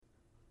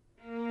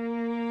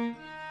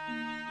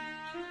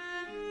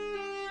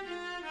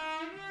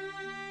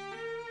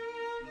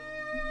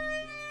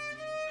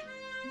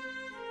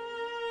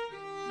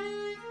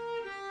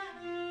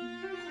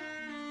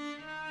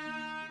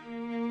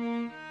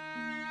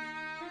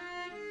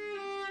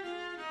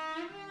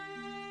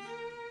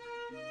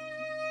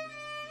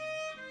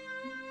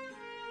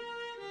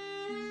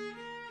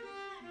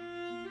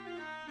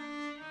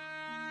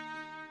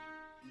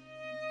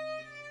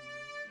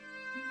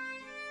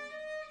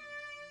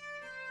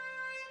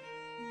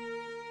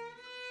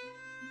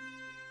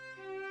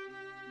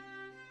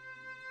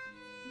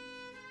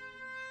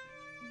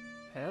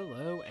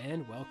Hello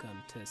and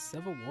welcome to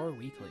Civil War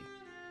Weekly,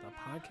 the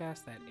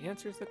podcast that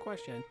answers the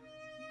question,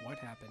 what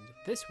happened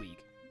this week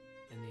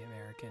in the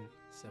American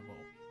Civil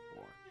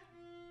War?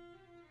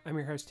 I'm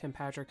your host, Tim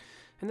Patrick,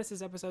 and this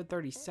is episode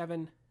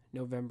 37,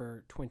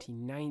 November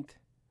 29th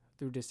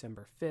through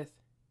December 5th,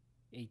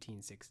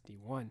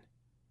 1861.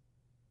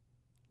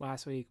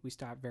 Last week, we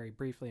stopped very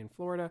briefly in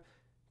Florida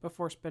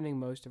before spending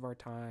most of our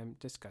time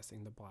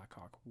discussing the Black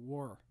Hawk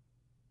War.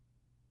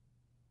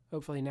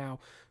 Hopefully now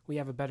we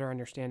have a better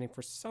understanding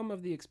for some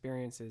of the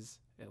experiences,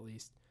 at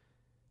least,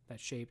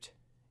 that shaped,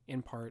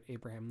 in part,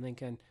 Abraham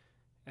Lincoln,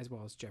 as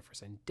well as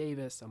Jefferson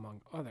Davis,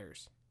 among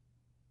others.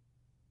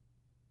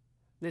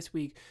 This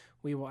week,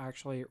 we will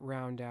actually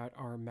round out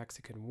our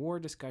Mexican War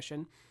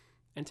discussion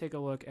and take a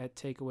look at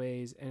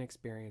takeaways and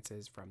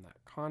experiences from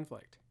that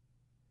conflict.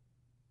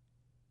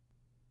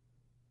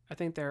 I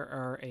think there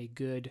are a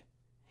good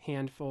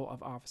handful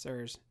of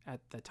officers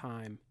at the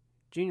time,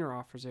 junior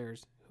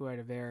officers, who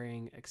had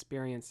varying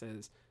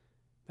experiences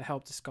that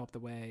helped to sculpt the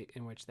way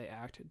in which they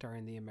act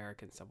during the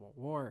American Civil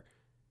War.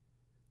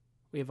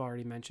 We have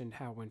already mentioned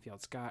how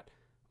Winfield Scott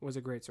was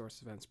a great source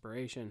of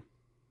inspiration.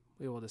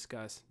 We will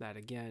discuss that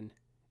again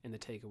in the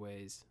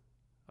takeaways,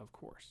 of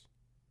course.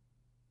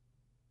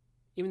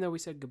 Even though we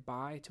said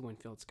goodbye to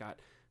Winfield Scott,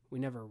 we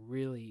never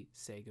really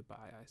say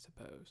goodbye, I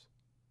suppose.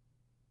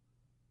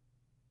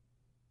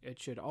 It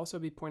should also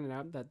be pointed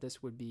out that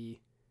this would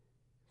be,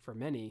 for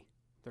many,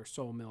 their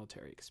sole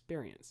military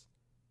experience.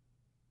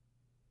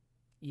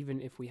 Even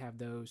if we have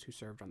those who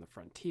served on the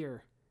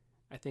frontier,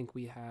 I think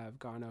we have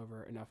gone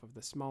over enough of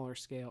the smaller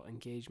scale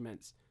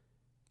engagements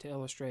to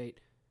illustrate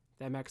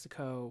that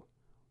Mexico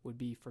would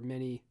be for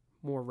many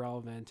more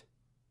relevant,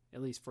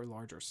 at least for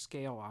larger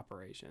scale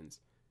operations.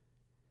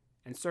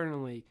 And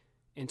certainly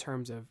in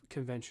terms of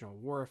conventional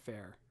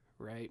warfare,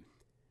 right?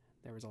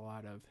 There was a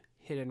lot of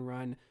hit and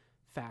run,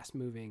 fast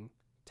moving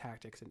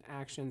tactics and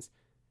actions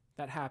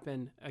that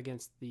happen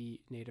against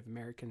the Native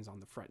Americans on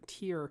the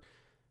frontier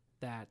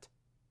that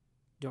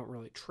don't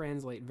really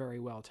translate very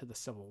well to the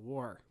Civil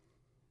War.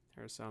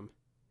 There are some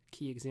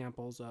key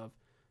examples of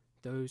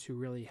those who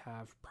really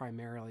have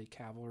primarily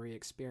cavalry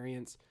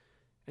experience,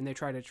 and they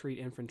try to treat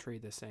infantry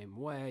the same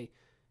way,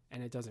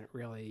 and it doesn't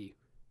really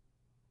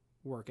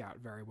work out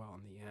very well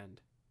in the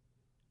end.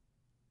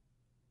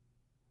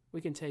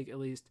 We can take at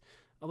least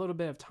a little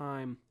bit of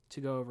time to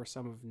go over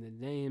some of the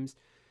names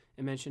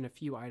and mention a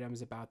few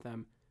items about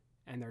them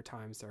and their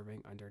time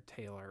serving under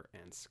Taylor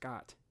and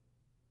Scott.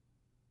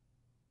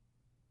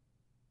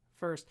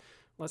 First,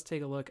 let's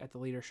take a look at the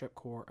leadership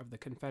corps of the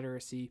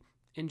Confederacy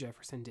in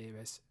Jefferson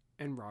Davis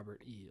and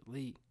Robert E.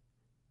 Lee.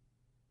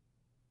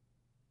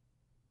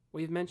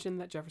 We've mentioned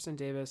that Jefferson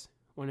Davis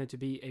wanted to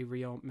be a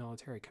real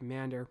military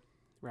commander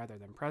rather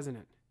than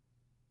president.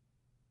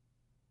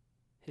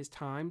 His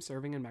time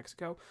serving in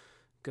Mexico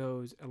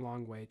goes a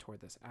long way toward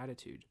this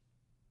attitude.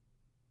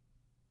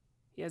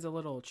 He has a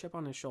little chip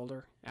on his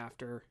shoulder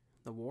after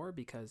the war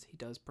because he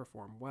does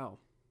perform well.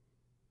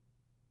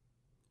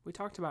 We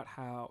talked about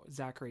how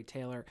Zachary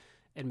Taylor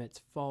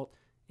admits fault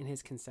in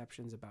his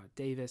conceptions about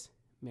Davis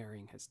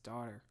marrying his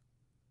daughter.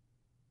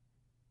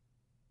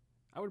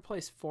 I would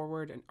place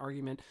forward an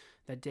argument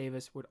that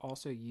Davis would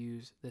also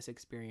use this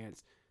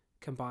experience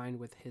combined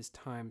with his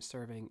time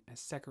serving as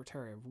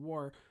Secretary of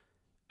War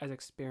as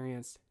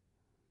experience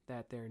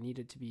that there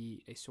needed to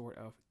be a sort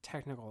of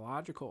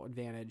technological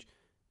advantage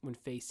when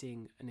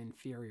facing an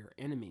inferior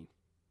enemy.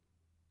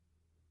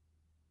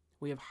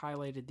 We have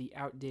highlighted the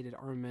outdated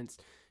armaments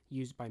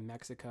used by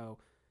Mexico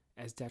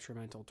as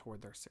detrimental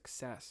toward their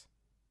success.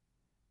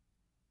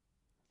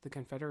 The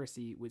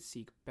Confederacy would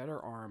seek better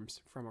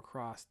arms from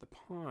across the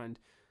pond,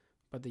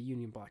 but the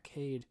Union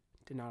blockade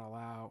did not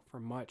allow for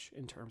much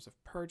in terms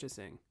of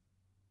purchasing.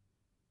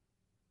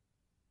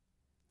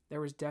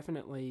 There was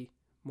definitely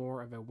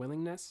more of a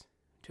willingness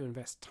to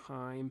invest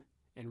time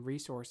and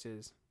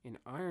resources in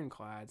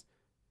ironclads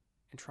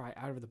and try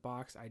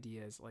out-of-the-box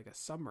ideas like a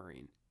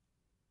submarine.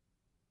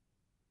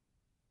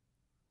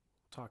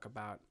 We'll talk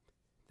about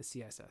the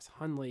CSS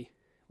Hundley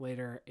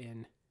later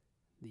in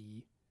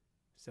the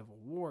Civil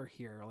War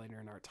here, later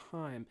in our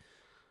time,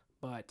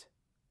 but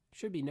it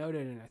should be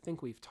noted, and I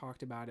think we've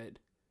talked about it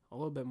a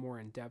little bit more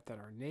in depth at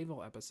our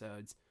naval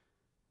episodes,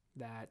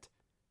 that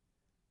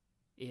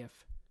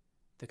if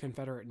the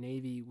Confederate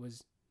Navy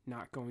was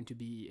not going to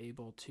be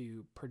able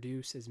to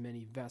produce as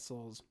many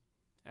vessels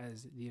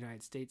as the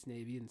United States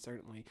Navy, and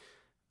certainly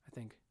I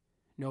think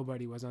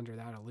nobody was under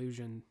that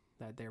illusion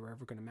that they were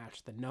ever going to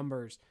match the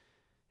numbers,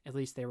 at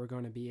least they were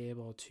going to be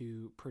able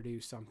to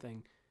produce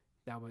something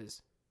that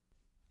was,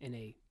 in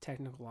a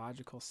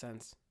technological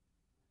sense,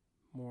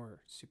 more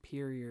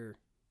superior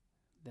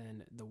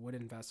than the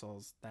wooden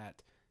vessels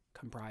that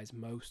comprise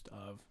most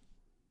of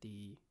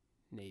the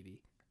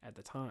Navy at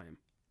the time.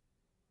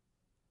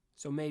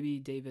 So maybe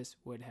Davis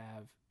would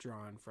have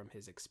drawn from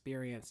his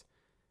experience,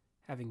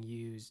 having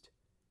used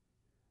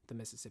the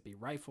Mississippi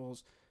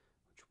Rifles,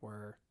 which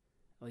were,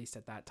 at least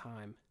at that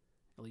time,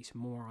 at least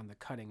more on the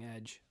cutting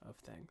edge of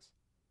things.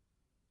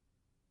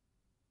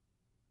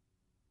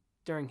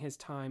 During his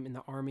time in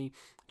the Army,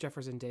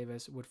 Jefferson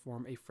Davis would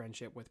form a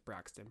friendship with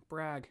Braxton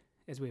Bragg,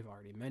 as we've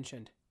already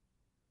mentioned.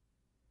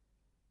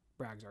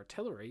 Bragg's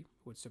artillery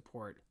would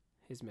support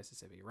his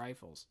Mississippi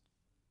Rifles.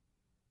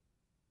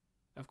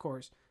 Of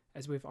course,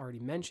 as we've already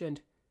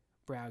mentioned,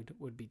 Bragg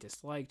would be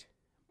disliked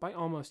by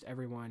almost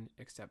everyone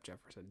except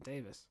Jefferson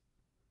Davis.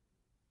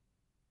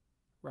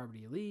 Robert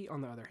E. Lee,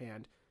 on the other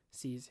hand,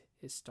 sees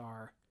his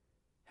star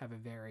have a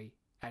very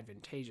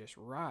advantageous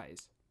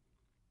rise.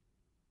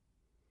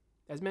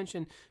 As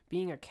mentioned,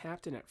 being a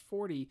captain at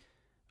 40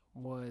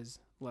 was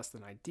less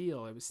than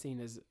ideal. It was seen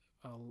as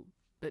a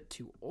bit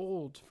too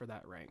old for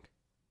that rank.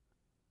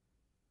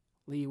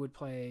 Lee would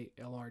play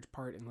a large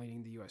part in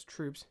leading the U.S.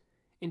 troops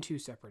in 2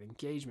 separate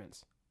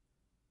engagements.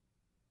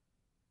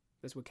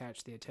 This would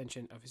catch the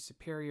attention of his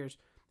superiors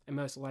and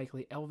most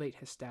likely elevate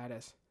his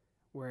status,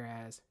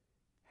 whereas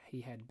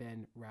he had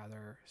been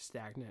rather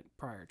stagnant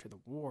prior to the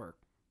war.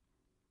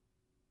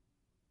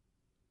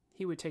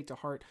 He would take to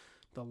heart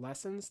the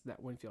lessons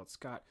that Winfield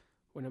Scott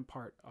would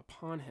impart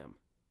upon him.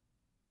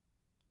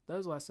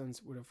 Those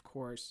lessons would, of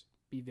course,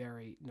 be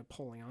very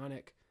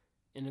Napoleonic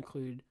and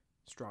include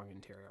strong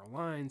interior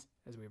lines,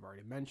 as we've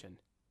already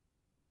mentioned.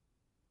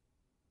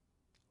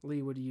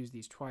 Lee would use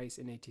these twice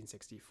in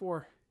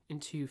 1864 in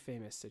 2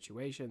 famous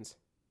situations,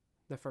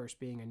 the first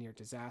being a near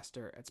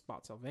disaster at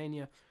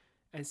Spotsylvania,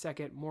 and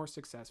second, more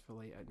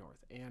successfully at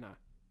North Anna.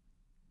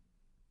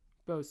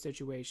 Both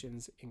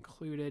situations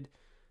included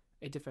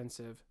a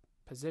defensive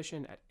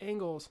position at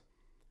angles,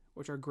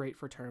 which are great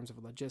for terms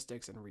of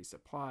logistics and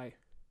resupply,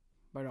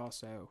 but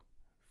also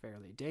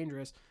fairly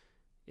dangerous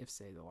if,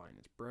 say, the line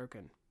is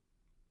broken.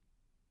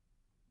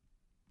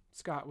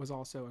 Scott was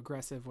also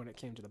aggressive when it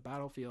came to the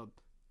battlefield.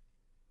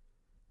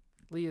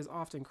 Lee is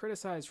often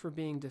criticized for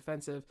being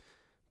defensive,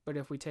 but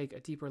if we take a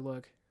deeper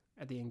look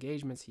at the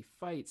engagements he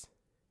fights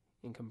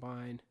and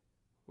combine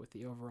with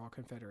the overall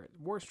Confederate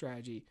war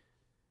strategy,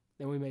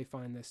 then we may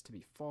find this to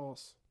be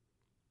false.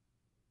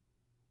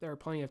 There are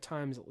plenty of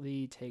times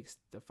Lee takes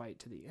the fight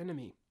to the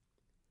enemy.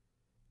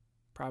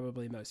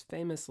 Probably most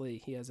famously,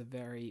 he has a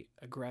very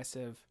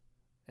aggressive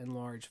and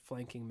large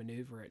flanking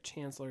maneuver at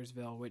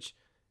Chancellorsville, which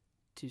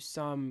to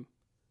some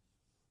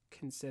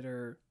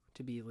consider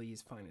to be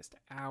Lee's finest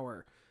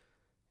hour.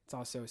 It's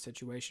also a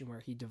situation where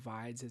he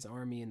divides his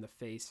army in the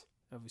face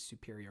of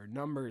superior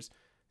numbers,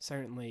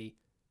 certainly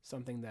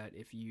something that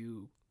if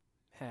you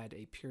had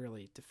a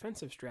purely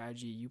defensive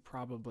strategy, you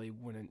probably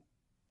wouldn't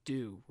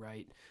do,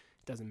 right?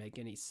 It doesn't make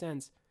any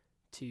sense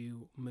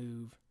to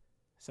move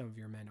some of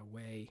your men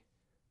away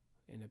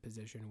in a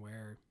position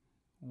where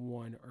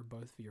one or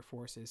both of your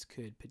forces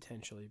could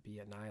potentially be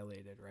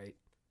annihilated, right?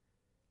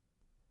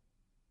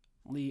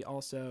 Lee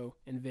also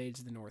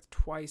invades the North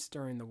twice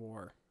during the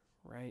war,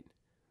 right?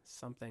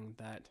 Something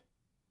that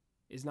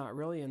is not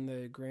really in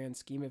the grand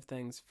scheme of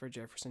things for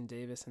Jefferson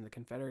Davis and the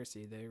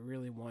Confederacy. They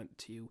really want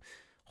to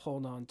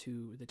hold on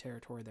to the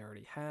territory they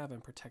already have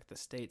and protect the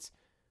states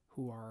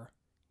who are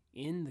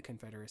in the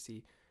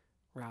Confederacy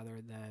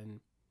rather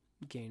than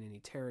gain any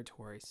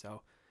territory.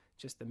 So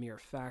just the mere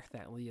fact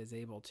that Lee is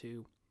able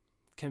to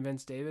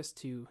convince Davis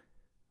to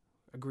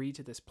agree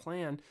to this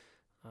plan,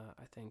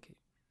 I think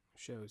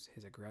shows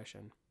his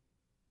aggression.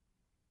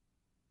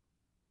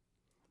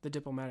 The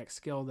diplomatic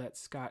skill that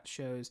Scott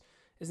shows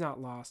is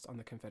not lost on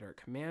the Confederate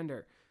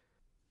commander.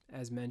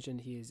 As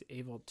mentioned, he is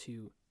able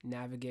to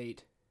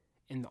navigate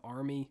in the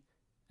Army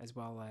as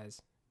well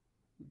as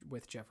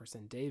with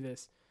Jefferson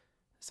Davis,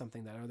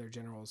 something that other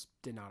generals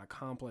did not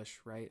accomplish,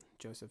 right?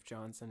 Joseph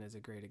Johnson is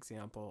a great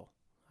example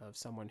of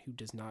someone who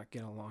does not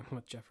get along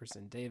with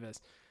Jefferson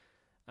Davis.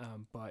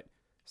 But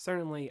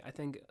certainly, I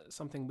think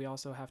something we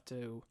also have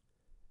to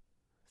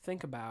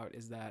think about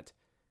is that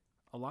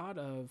a lot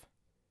of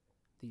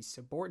these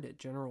subordinate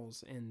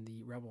generals in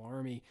the rebel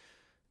army,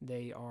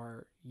 they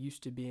are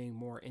used to being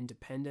more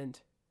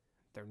independent.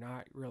 They're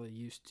not really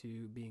used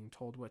to being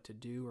told what to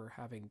do or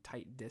having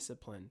tight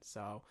discipline.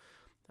 So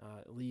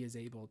Lee is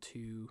able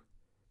to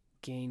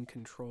gain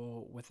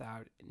control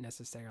without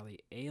necessarily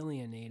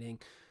alienating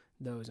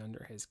those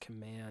under his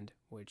command,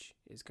 which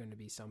is going to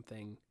be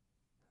something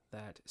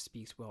that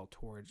speaks well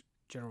towards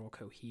general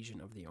cohesion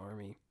of the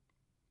army.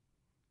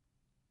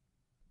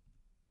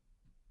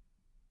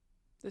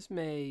 This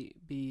may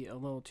be a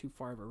little too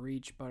far of a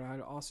reach, but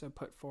I'd also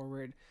put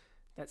forward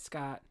that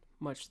Scott,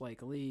 much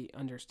like Lee,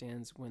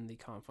 understands when the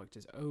conflict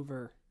is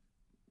over.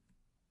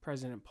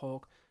 President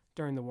Polk,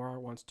 during the war,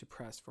 wants to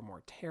press for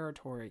more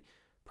territory,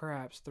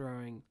 perhaps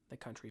throwing the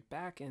country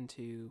back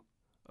into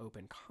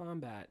open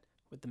combat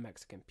with the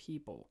Mexican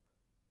people.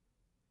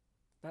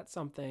 That's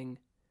something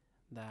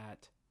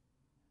that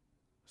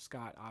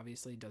Scott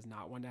obviously does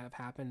not want to have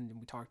happen, and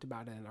we talked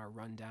about it in our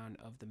rundown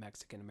of the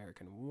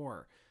Mexican-American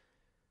War.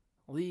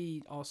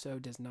 Lee also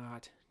does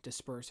not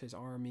disperse his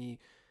army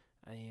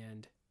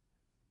and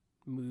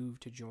move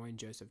to join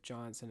Joseph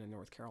Johnson in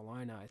North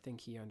Carolina. I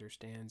think he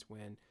understands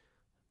when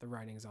the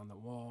writing's on the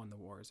wall and the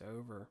war is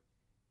over.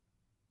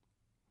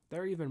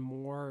 There are even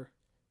more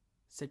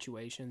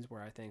situations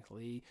where I think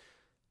Lee,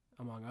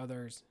 among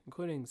others,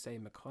 including, say,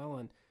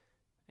 McClellan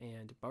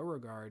and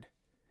Beauregard,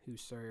 who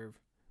serve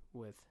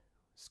with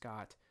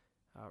Scott,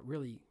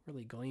 really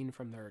glean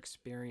from their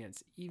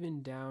experience,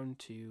 even down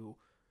to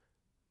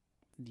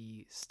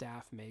the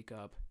staff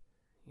makeup.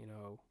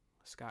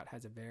 Scott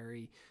has a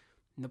very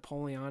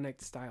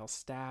Napoleonic style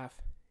staff.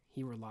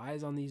 He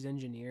relies on these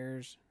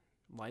engineers,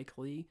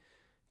 likely,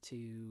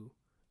 to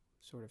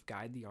sort of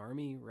guide the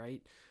army,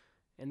 right?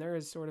 And there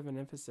is sort of an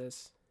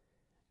emphasis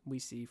we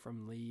see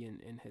from Lee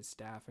and his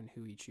staff and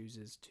who he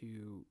chooses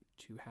to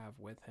have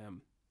with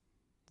him.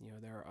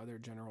 There are other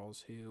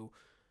generals who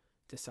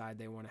decide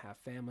they want to have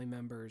family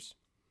members,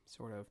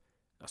 sort of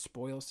a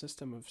spoil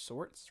system of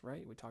sorts,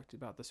 right? We talked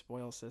about the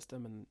spoil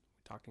system and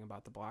talking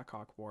about the Black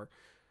Hawk War,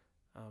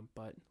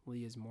 but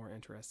Lee is more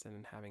interested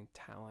in having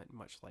talent,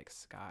 much like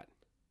Scott.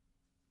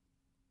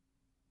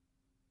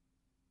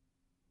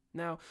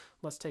 Now,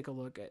 let's take a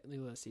look at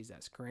Ulysses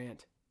S.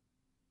 Grant.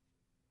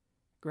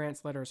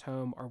 Grant's letters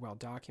home are well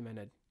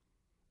documented.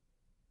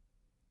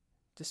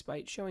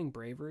 Despite showing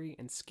bravery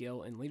and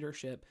skill in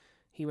leadership,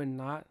 he would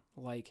not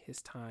like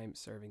his time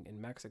serving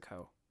in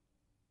Mexico.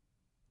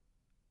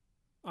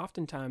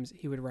 Oftentimes,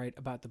 he would write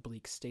about the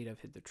bleak state of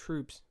the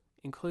troops,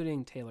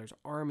 including Taylor's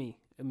army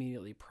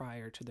immediately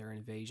prior to their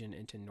invasion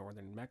into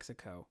northern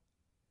Mexico.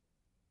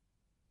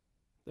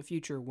 The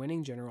future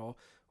winning general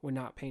would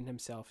not paint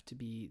himself to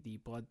be the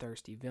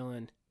bloodthirsty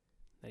villain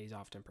that he's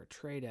often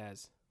portrayed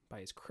as by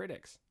his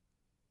critics.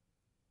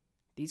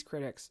 These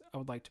critics, I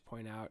would like to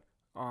point out,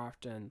 are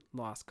often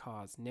lost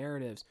cause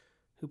narratives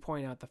who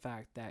point out the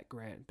fact that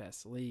Grant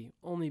bests Lee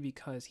only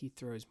because he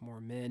throws more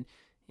men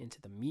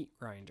into the meat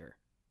grinder.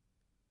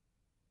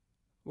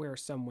 We are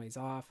some ways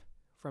off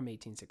from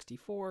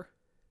 1864,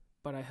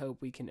 but I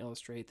hope we can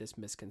illustrate this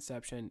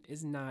misconception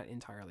is not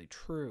entirely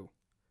true.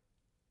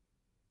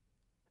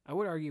 I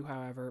would argue,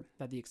 however,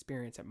 that the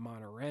experience at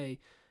Monterey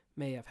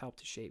may have helped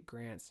to shape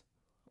Grant's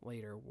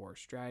later war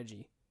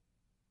strategy.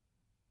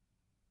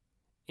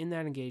 In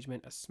that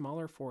engagement, a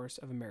smaller force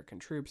of American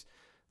troops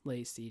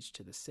lays siege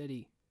to the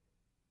city.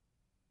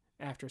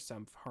 After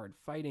some hard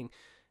fighting,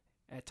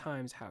 at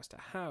times house to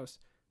house,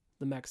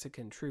 the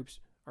Mexican troops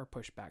are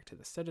pushed back to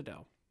the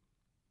citadel.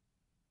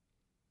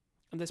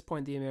 At this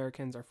point, the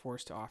Americans are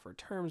forced to offer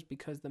terms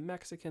because the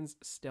Mexicans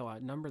still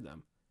outnumber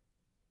them.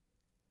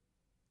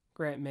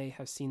 Grant may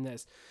have seen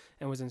this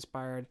and was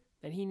inspired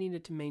that he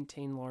needed to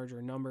maintain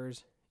larger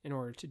numbers in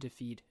order to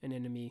defeat an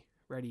enemy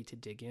ready to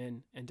dig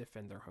in and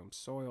defend their home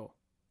soil.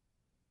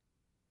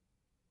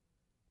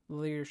 The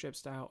leadership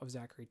style of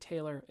Zachary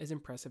Taylor is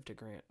impressive to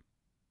Grant.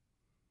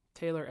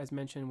 Taylor, as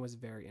mentioned, was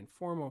very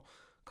informal,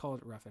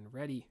 called rough and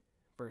ready,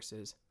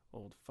 versus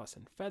old fuss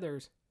and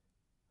feathers,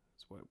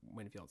 that's what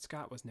Winfield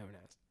Scott was known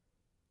as.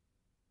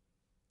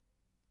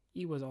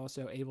 He was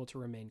also able to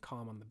remain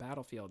calm on the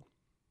battlefield.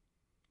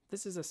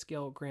 This is a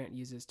skill Grant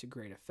uses to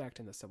great effect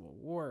in the Civil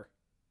War.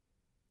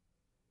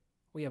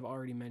 We have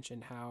already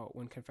mentioned how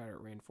when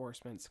Confederate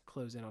reinforcements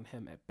close in on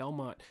him at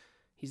Belmont,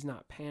 he's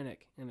not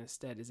panicked and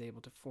instead is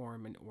able to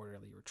form an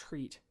orderly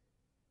retreat.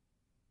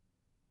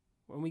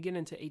 When we get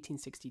into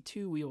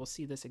 1862, we will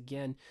see this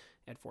again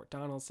at Fort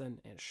Donelson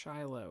and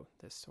Shiloh,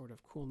 this sort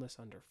of coolness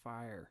under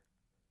fire.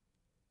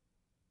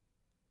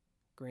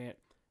 Grant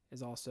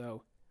is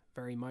also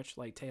very much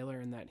like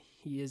Taylor in that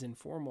he is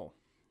informal.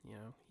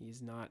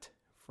 He's not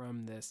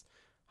from this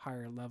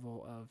higher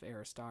level of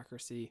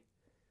aristocracy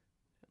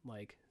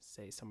like,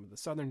 say, some of the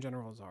Southern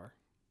generals are.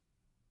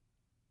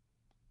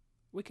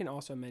 We can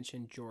also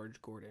mention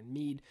George Gordon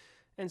Meade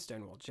and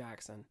Stonewall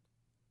Jackson.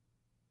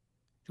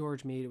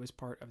 George Meade was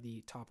part of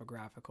the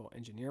topographical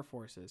engineer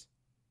forces.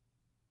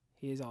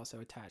 He is also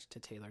attached to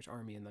Taylor's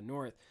army in the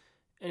north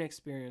and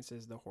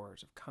experiences the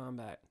horrors of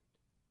combat.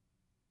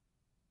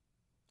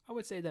 I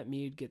would say that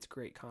Meade gets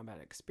great combat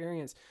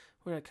experience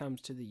when it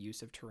comes to the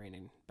use of terrain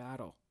in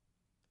battle.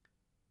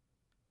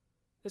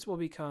 This will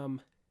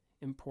become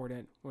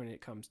important when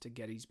it comes to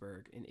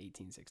Gettysburg in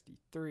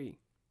 1863.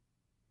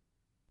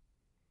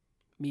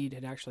 Meade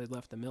had actually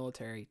left the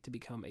military to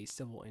become a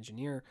civil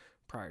engineer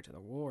prior to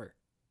the war.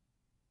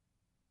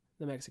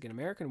 The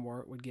Mexican-American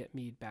War would get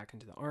Meade back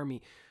into the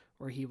army,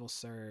 where he will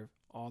serve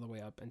all the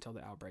way up until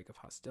the outbreak of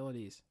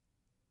hostilities.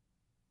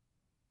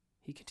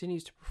 He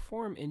continues to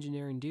perform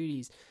engineering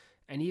duties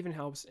and even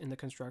helps in the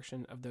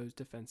construction of those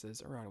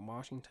defenses around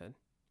Washington.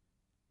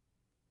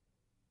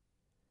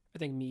 I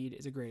think Meade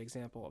is a great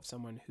example of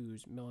someone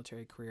whose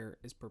military career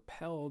is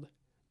propelled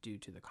due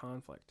to the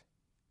conflict.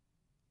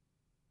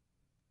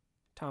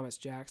 Thomas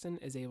Jackson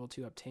is able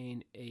to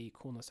obtain a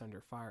coolness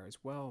under fire as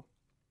well.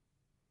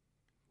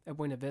 At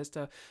Buena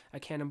Vista, a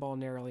cannonball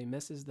narrowly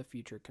misses the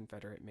future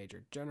Confederate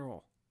Major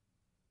General.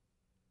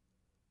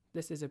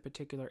 This is a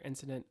particular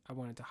incident I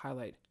wanted to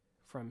highlight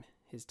from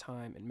his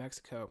time in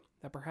Mexico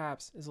that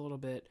perhaps is a little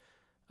bit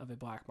of a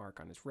black mark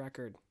on his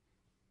record.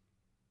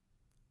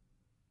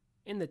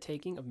 In the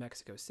taking of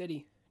Mexico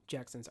City,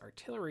 Jackson's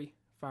artillery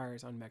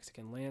fires on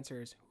Mexican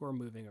lancers who are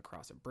moving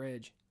across a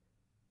bridge.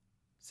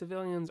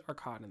 Civilians are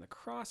caught in the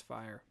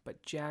crossfire,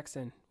 but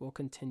Jackson will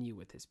continue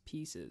with his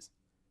pieces.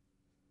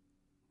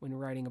 When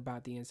writing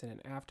about the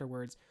incident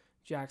afterwards,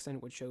 Jackson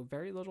would show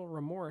very little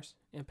remorse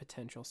in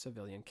potential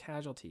civilian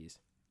casualties.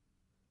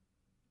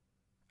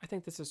 I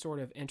think this is sort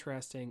of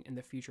interesting in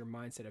the future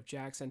mindset of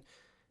Jackson,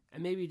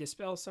 and maybe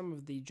dispel some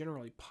of the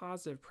generally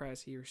positive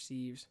press he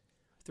receives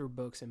through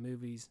books and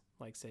movies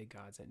like, say,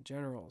 Gods and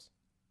Generals.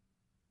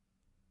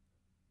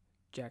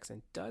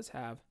 Jackson does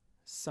have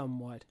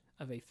somewhat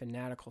of a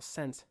fanatical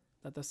sense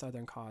that the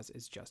Southern cause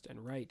is just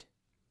and right.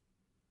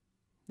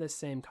 This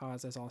same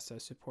cause is also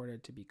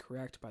supported to be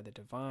correct by the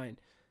divine,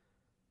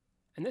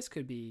 and this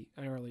could be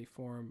an early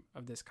form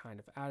of this kind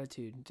of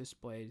attitude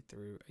displayed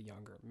through a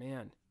younger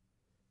man.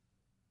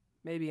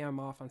 Maybe I'm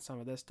off on some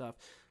of this stuff,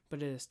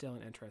 but it is still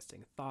an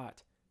interesting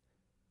thought.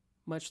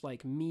 Much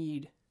like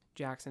Meade,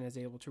 Jackson is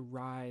able to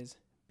rise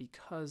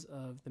because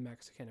of the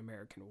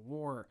Mexican-American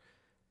War.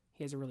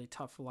 He has a really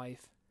tough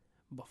life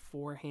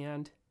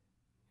beforehand.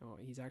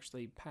 He's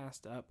actually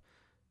passed up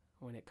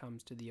when it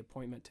comes to the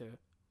appointment to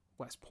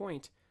West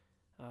Point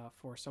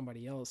for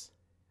somebody else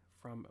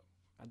from,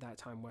 at that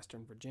time,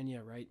 Western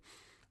Virginia, right?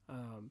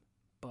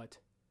 But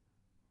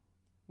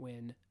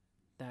when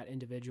that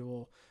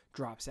individual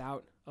drops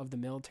out of the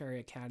military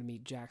academy,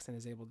 Jackson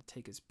is able to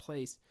take his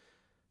place.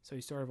 So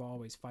he's sort of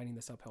always fighting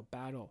this uphill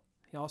battle.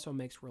 He also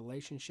makes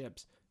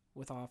relationships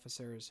with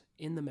officers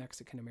in the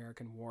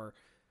Mexican-American War.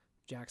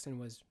 Jackson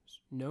was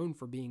known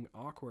for being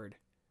awkward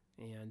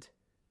and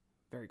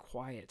very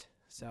quiet.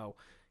 So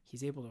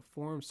he's able to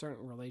form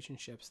certain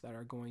relationships that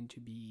are going to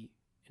be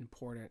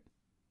important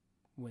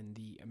when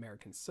the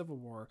American Civil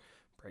War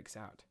breaks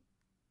out.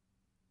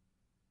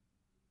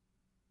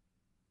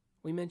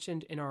 We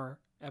mentioned in our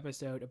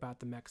episode about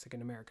the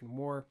Mexican-American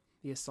War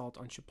the assault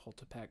on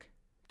Chapultepec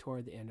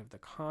toward the end of the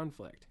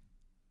conflict.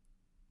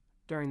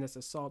 During this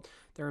assault,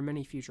 there were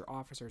many future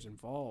officers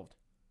involved.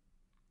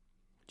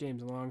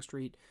 James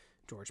Longstreet,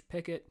 George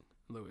Pickett,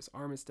 Louis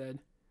Armistead,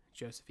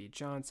 Joseph E.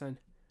 Johnson,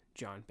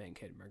 John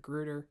Bankhead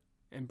Magruder,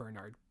 and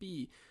Bernard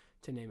Bee,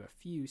 to name a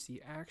few,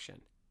 see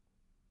action.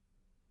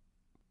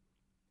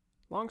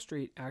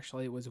 Longstreet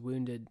actually was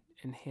wounded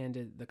and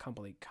handed the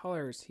company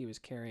colors he was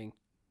carrying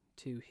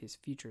to his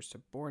future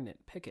subordinate,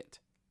 Pickett.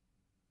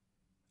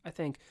 I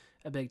think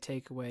a big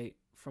takeaway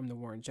from the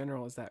war in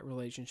general is that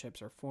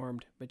relationships are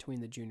formed between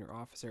the junior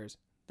officers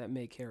that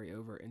may carry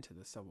over into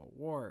the Civil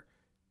War.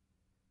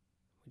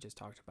 We just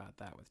talked about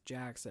that with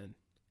Jackson.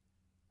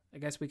 I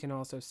guess we can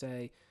also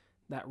say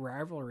that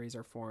rivalries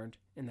are formed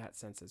in that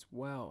sense as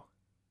well.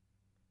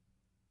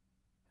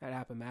 At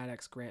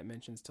Appomattox, Grant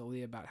mentions to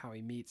Lee about how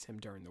he meets him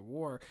during the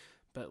war,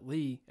 but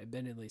Lee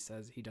admittedly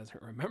says he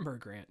doesn't remember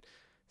Grant.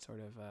 Sort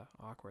of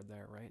awkward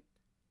there, right?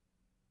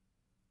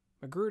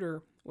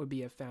 Magruder would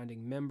be a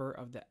founding member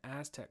of the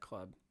Aztec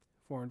Club,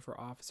 formed for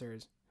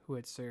officers who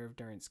had served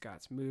during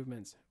Scott's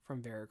movements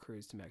from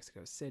Veracruz to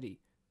Mexico City.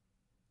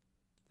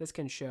 This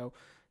can show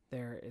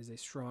there is a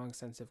strong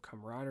sense of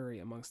camaraderie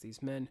amongst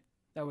these men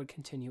that would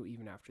continue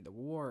even after the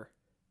war.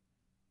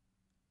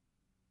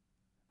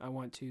 I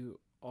want to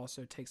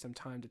also take some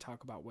time to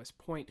talk about West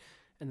Point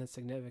and the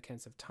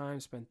significance of time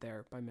spent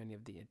there by many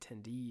of the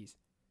attendees.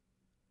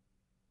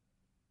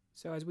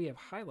 So as we have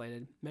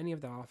highlighted, many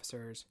of the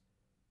officers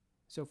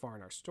so far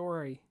in our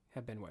story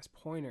have been West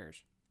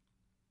Pointers.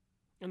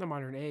 In the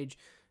modern age,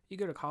 you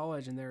go to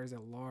college and there is a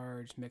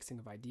large mixing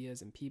of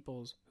ideas and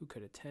peoples who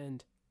could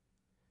attend.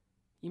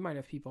 You might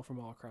have people from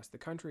all across the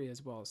country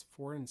as well as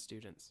foreign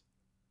students.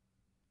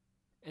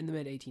 In the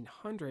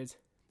mid-1800s,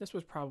 this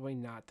was probably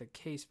not the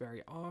case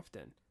very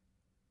often.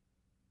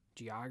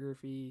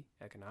 Geography,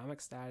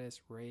 economic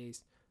status,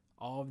 race,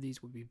 all of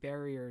these would be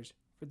barriers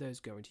for those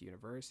going to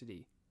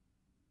university.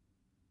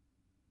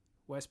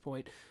 West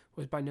Point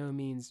was by no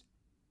means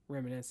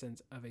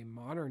reminiscent of a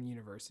modern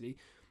university,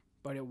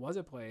 but it was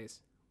a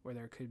place where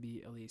there could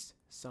be at least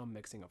some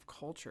mixing of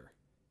culture.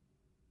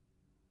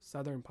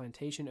 Southern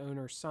plantation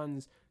owners'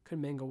 sons could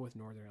mingle with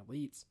northern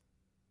elites.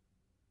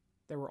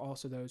 There were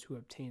also those who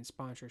obtained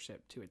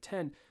sponsorship to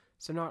attend,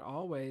 so not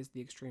always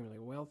the extremely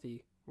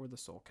wealthy were the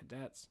sole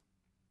cadets.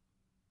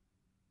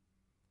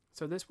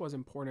 So this was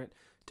important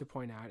to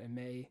point out and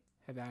may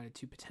have added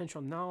to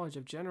potential knowledge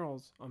of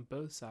generals on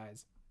both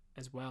sides,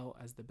 as well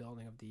as the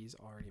building of these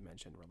already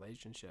mentioned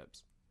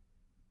relationships.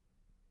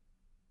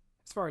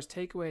 As far as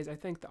takeaways, I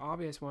think the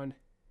obvious one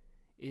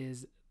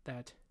is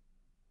that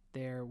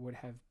there would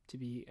have to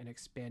be an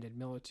expanded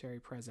military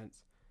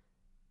presence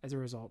as a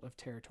result of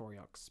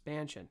territorial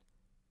expansion.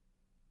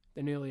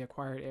 The newly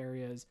acquired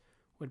areas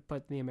would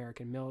put the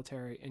American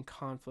military in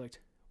conflict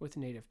with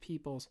native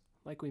peoples,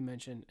 like we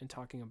mentioned in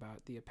talking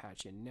about the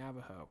Apache and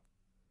Navajo.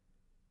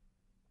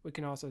 We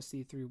can also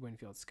see through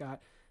Winfield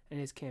Scott and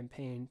his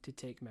campaign to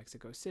take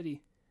Mexico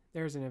City,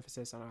 there is an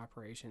emphasis on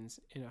operations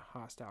in a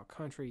hostile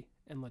country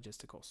and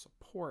logistical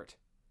support.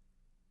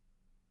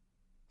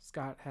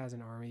 Scott has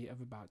an army of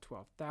about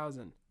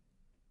 12,000.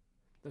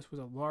 This was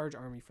a large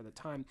army for the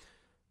time,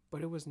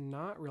 but it was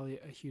not really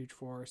a huge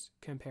force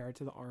compared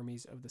to the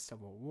armies of the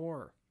Civil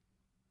War.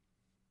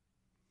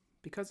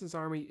 Because his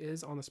army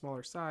is on the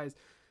smaller size,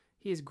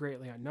 he is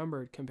greatly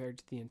outnumbered compared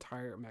to the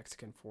entire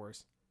Mexican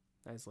force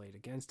that is laid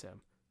against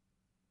him.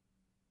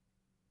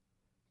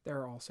 There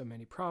are also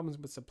many problems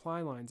with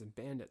supply lines and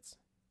bandits.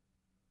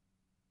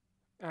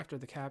 After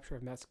the capture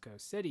of Mexico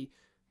City,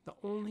 the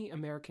only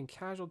American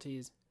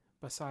casualties,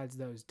 besides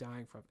those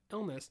dying from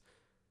illness,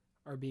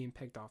 are being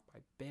picked off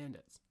by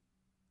bandits.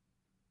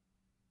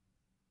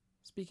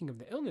 Speaking of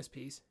the illness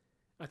piece,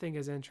 I think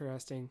it's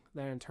interesting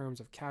that in terms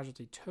of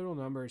casualty total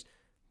numbers,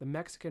 the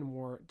Mexican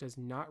War does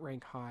not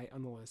rank high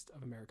on the list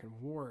of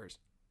American wars.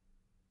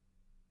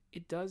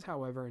 It does,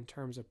 however, in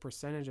terms of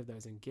percentage of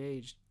those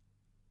engaged.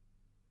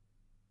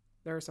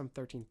 There are some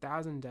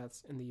 13,000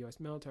 deaths in the U.S.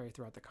 military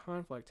throughout the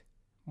conflict,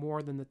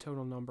 more than the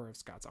total number of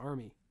Scott's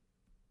army.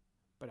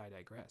 But I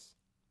digress.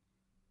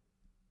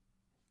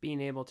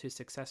 Being able to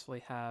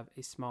successfully have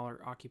a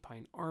smaller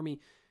occupying army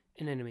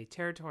in enemy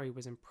territory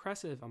was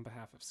impressive on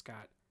behalf of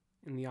Scott,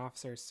 and the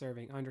officers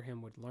serving under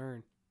him would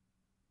learn.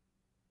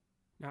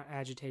 Not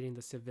agitating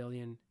the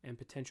civilian and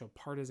potential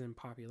partisan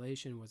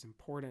population was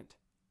important.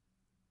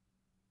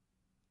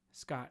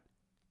 Scott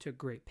took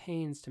great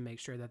pains to make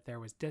sure that there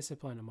was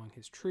discipline among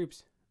his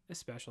troops,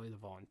 especially the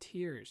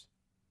volunteers.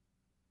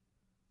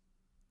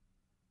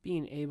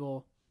 Being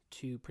able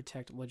to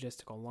protect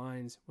logistical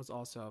lines was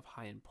also of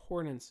high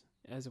importance,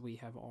 as we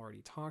have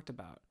already talked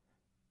about.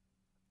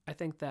 I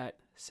think that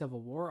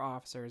Civil War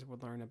officers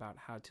would learn about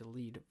how to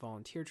lead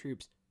volunteer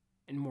troops,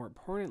 and more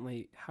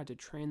importantly, how to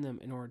train them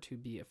in order to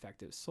be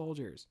effective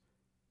soldiers.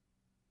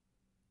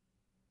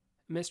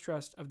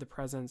 Mistrust of the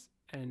presence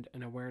and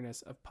an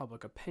awareness of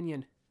public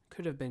opinion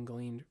could have been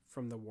gleaned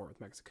from the war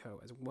with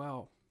Mexico as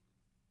well.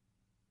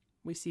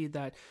 We see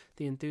that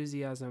the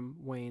enthusiasm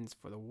wanes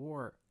for the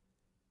war.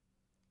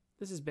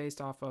 This is based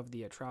off of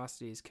the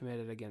atrocities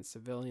committed against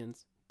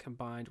civilians,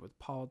 combined with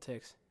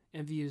politics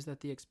and views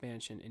that the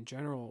expansion in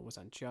general was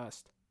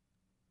unjust.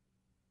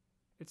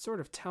 It's sort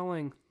of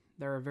telling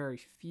there are very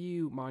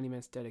few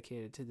monuments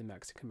dedicated to the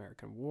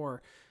Mexican-American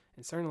War,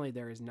 and certainly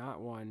there is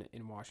not one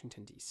in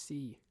Washington,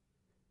 D.C.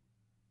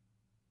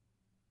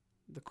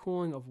 The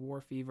cooling of war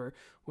fever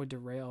would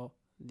derail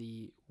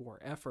the war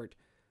effort,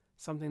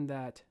 something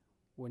that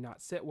would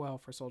not sit well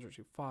for soldiers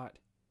who fought.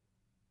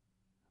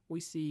 We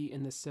see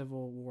in the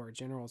Civil War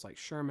generals like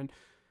Sherman,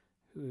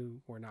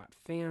 who were not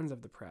fans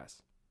of the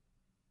press.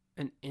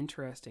 An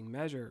interesting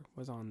measure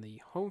was on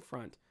the home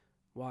front.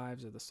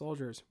 Wives of the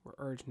soldiers were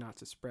urged not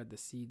to spread the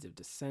seeds of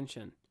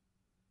dissension.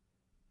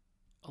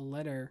 A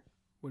letter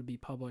would be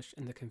published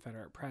in the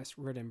Confederate press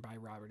written by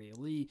Robert E.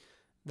 Lee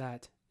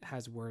that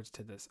has words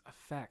to this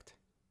effect.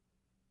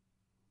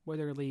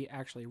 Whether Lee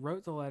actually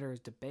wrote the letter is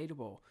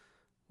debatable.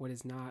 What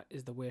is not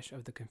is the wish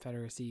of the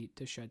Confederacy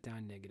to shut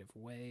down negative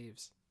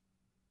waves.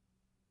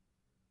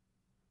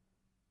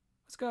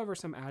 Let's go over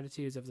some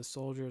attitudes of the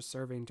soldiers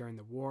serving during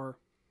the war.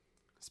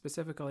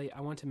 Specifically,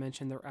 I want to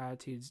mention their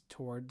attitudes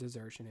toward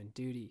desertion and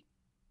duty.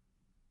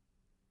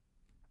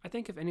 I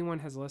think if anyone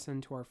has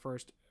listened to our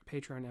first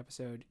Patreon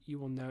episode, you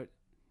will note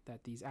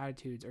that these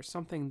attitudes are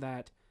something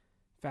that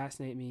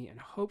fascinate me, and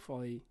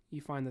hopefully you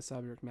find the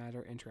subject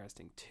matter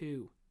interesting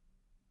too.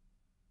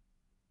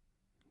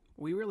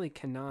 We really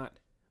cannot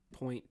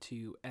point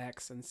to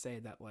X and say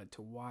that led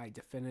to Y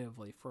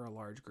definitively for a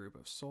large group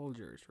of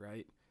soldiers,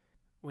 right?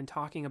 When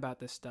talking about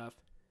this stuff,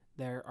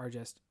 there are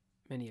just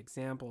many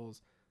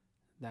examples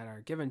that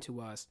are given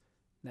to us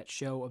that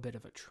show a bit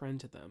of a trend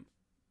to them.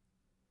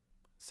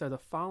 So the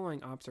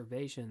following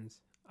observations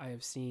I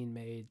have seen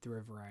made through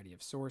a variety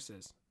of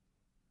sources.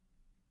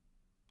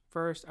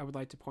 First, I would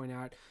like to point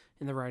out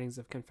in the writings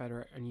of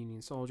Confederate and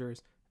Union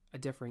soldiers a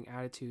differing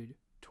attitude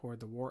toward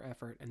the war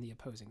effort and the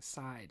opposing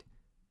side.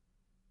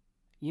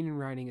 Union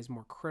writing is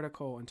more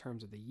critical in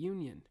terms of the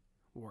Union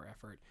war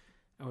effort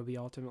and would be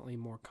ultimately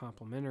more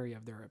complimentary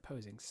of their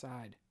opposing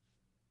side.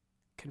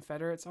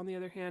 Confederates, on the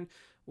other hand,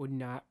 would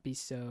not be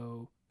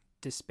so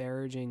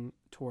disparaging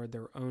toward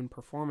their own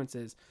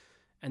performances,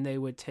 and they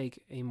would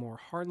take a more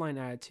hardline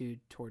attitude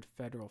toward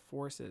federal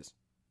forces.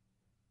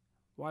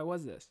 Why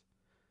was this?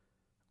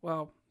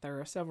 Well, there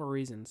are several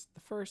reasons.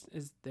 The first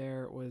is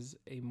there was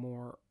a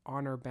more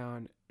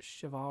honor-bound,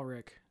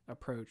 chivalric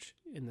approach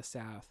in the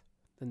South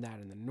than that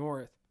in the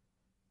North.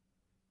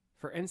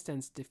 For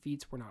instance,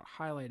 defeats were not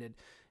highlighted,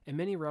 and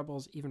many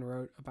rebels even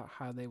wrote about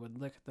how they would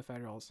lick the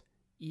Federals,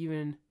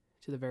 even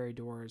to the very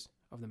doors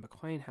of the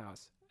McLean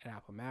House at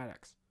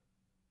Appomattox.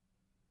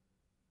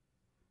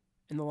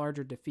 In the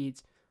larger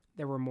defeats,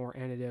 there were more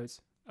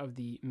anecdotes of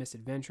the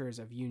misadventures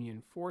of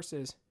Union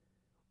forces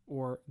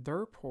or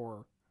their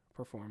poor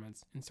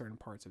performance in certain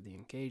parts of the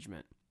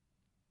engagement.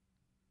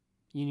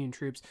 Union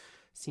troops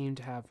seemed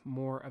to have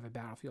more of a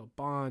battlefield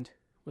bond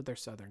with their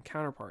Southern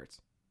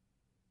counterparts.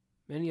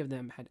 Many of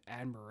them had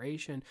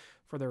admiration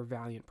for their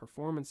valiant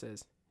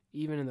performances,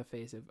 even in the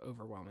face of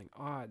overwhelming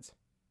odds.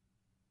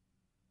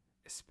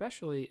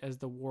 Especially as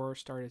the war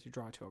started to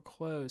draw to a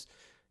close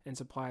and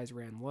supplies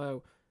ran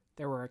low,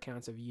 there were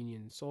accounts of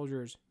Union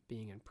soldiers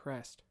being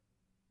impressed.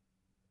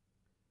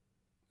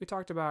 We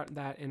talked about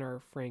that in our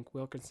Frank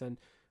Wilkinson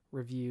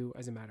review,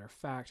 as a matter of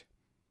fact.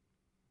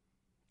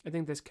 I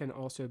think this can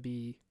also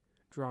be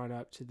drawn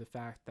up to the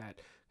fact that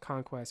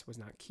conquest was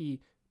not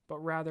key, but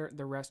rather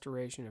the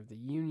restoration of the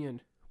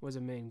Union was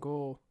a main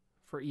goal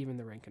for even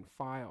the rank and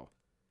file.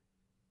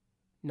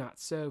 Not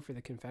so for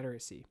the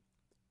Confederacy.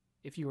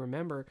 If you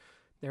remember,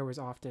 there was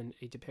often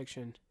a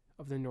depiction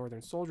of the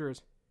Northern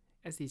soldiers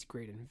as these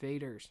great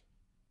invaders.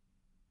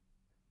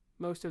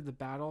 Most of the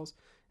battles,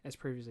 as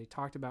previously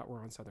talked about, were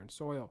on Southern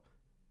soil.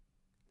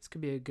 This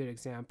could be a good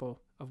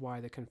example of why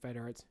the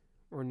Confederates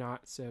were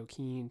not so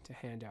keen to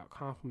hand out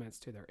compliments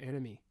to their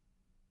enemy.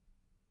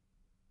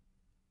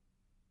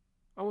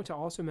 I want to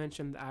also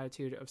mention the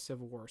attitude of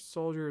Civil War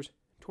soldiers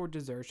toward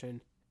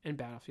desertion and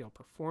battlefield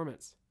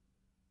performance.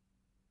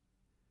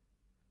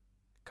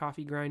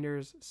 Coffee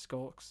grinders,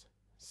 skulks,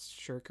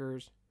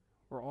 shirkers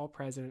were all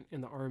present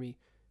in the Army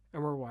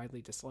and were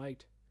widely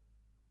disliked.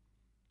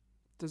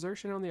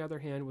 Desertion, on the other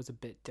hand, was a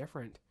bit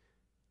different.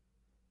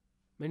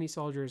 Many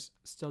soldiers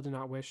still did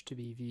not wish to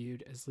be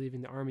viewed as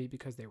leaving the Army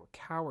because they were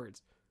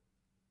cowards.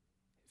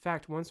 In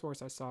fact, one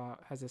source I saw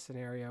has a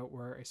scenario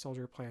where a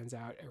soldier plans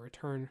out a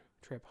return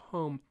trip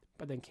home,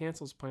 but then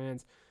cancels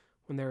plans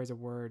when there is a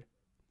word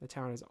the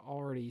town has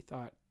already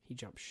thought he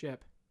jumped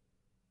ship.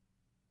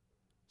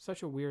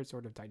 Such a weird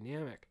sort of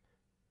dynamic.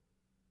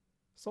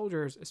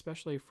 Soldiers,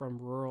 especially from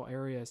rural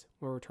areas,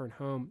 will return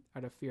home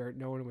out of fear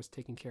no one was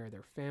taking care of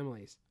their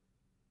families.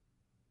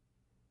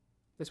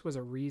 This was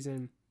a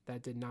reason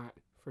that did not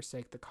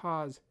forsake the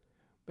cause,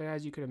 but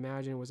as you could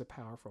imagine, was a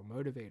powerful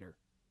motivator.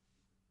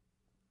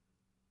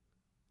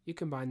 You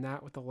combine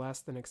that with the less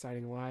than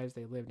exciting lives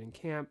they lived in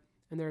camp,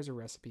 and there is a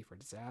recipe for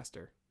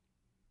disaster.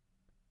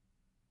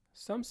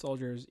 Some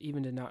soldiers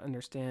even did not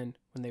understand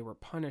when they were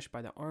punished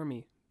by the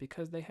Army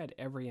because they had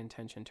every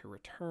intention to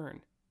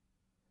return.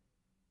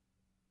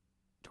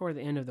 Toward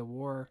the end of the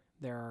war,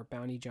 there are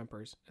bounty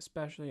jumpers,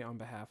 especially on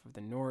behalf of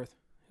the North,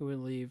 who would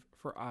leave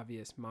for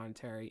obvious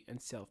monetary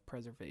and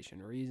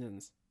self-preservation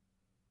reasons.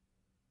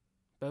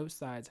 Both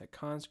sides had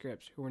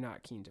conscripts who were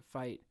not keen to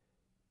fight.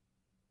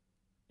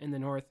 In the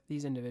North,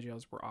 these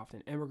individuals were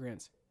often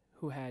immigrants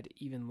who had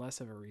even less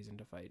of a reason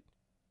to fight.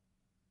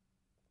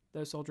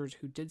 Those soldiers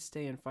who did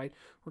stay and fight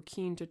were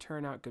keen to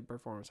turn out good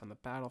performance on the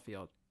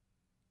battlefield.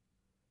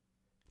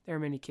 There are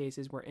many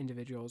cases where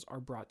individuals are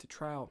brought to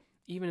trial,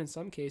 even in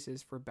some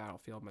cases for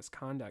battlefield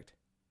misconduct.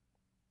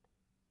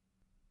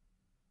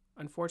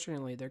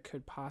 Unfortunately, there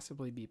could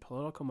possibly be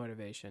political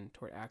motivation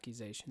toward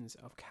accusations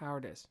of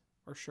cowardice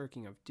or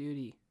shirking of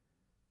duty.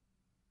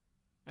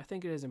 I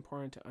think it is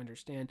important to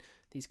understand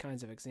these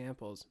kinds of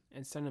examples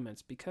and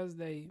sentiments because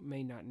they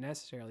may not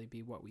necessarily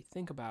be what we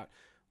think about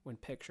when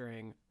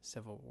picturing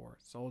Civil War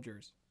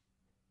soldiers.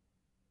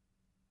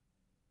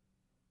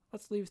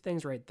 Let's leave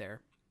things right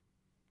there.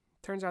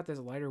 Turns out this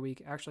lighter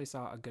week actually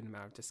saw a good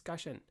amount of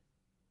discussion.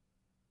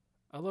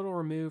 A little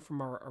removed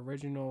from our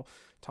original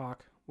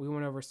talk, we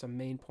went over some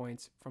main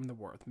points from the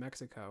War with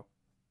Mexico.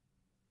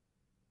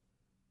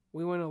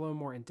 We went a little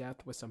more in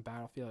depth with some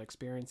battlefield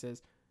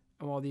experiences,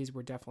 and while these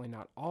were definitely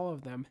not all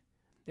of them,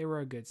 they were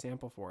a good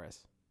sample for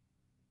us.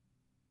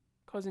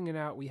 Closing it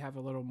out, we have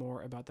a little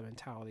more about the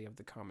mentality of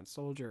the common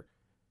soldier.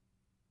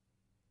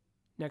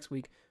 Next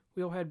week,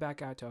 we'll head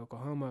back out to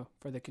Oklahoma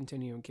for the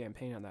continuing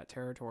campaign on that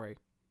territory.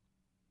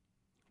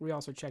 We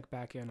also check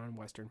back in on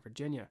Western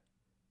Virginia.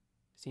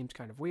 Seems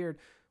kind of weird,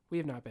 we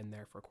have not been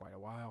there for quite a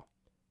while.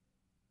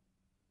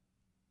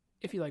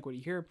 If you like what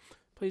you hear,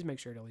 please make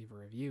sure to leave a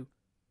review.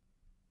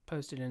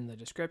 Posted in the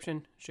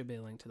description should be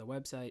a link to the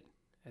website,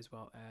 as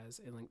well as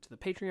a link to the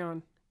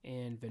Patreon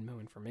and Venmo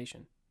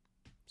information.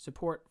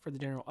 Support for the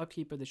general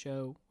upkeep of the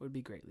show would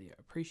be greatly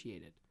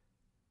appreciated.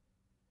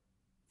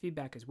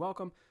 Feedback is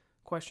welcome.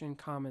 Question,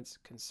 comments,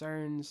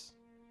 concerns.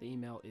 The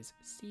email is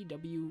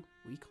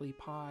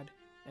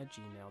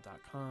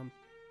cwweeklypod@gmail.com.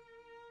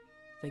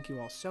 Thank you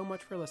all so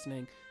much for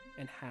listening,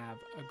 and have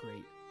a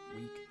great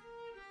week.